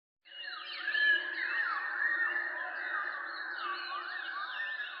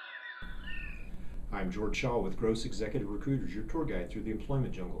I'm George Shaw with Gros Executive Recruiters, your tour guide through the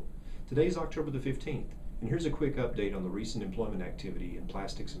employment jungle. Today is October the 15th, and here's a quick update on the recent employment activity in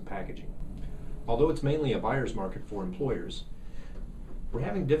plastics and packaging. Although it's mainly a buyer's market for employers, we're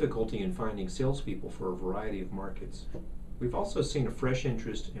having difficulty in finding salespeople for a variety of markets. We've also seen a fresh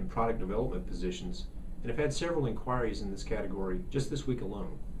interest in product development positions and have had several inquiries in this category just this week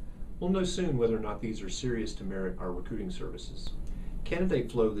alone. We'll know soon whether or not these are serious to merit our recruiting services.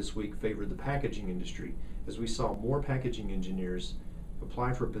 Candidate flow this week favored the packaging industry, as we saw more packaging engineers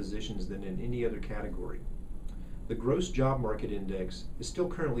apply for positions than in any other category. The gross job market index is still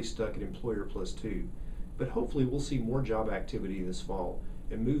currently stuck at employer +2, but hopefully we'll see more job activity this fall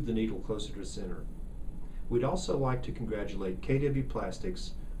and move the needle closer to center. We'd also like to congratulate KW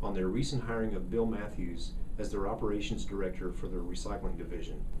Plastics on their recent hiring of Bill Matthews as their operations director for their recycling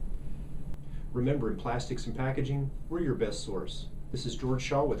division. Remember, in plastics and packaging, we're your best source. This is George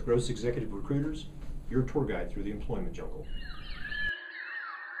Shaw with Gros Executive Recruiters, your tour guide through the employment jungle.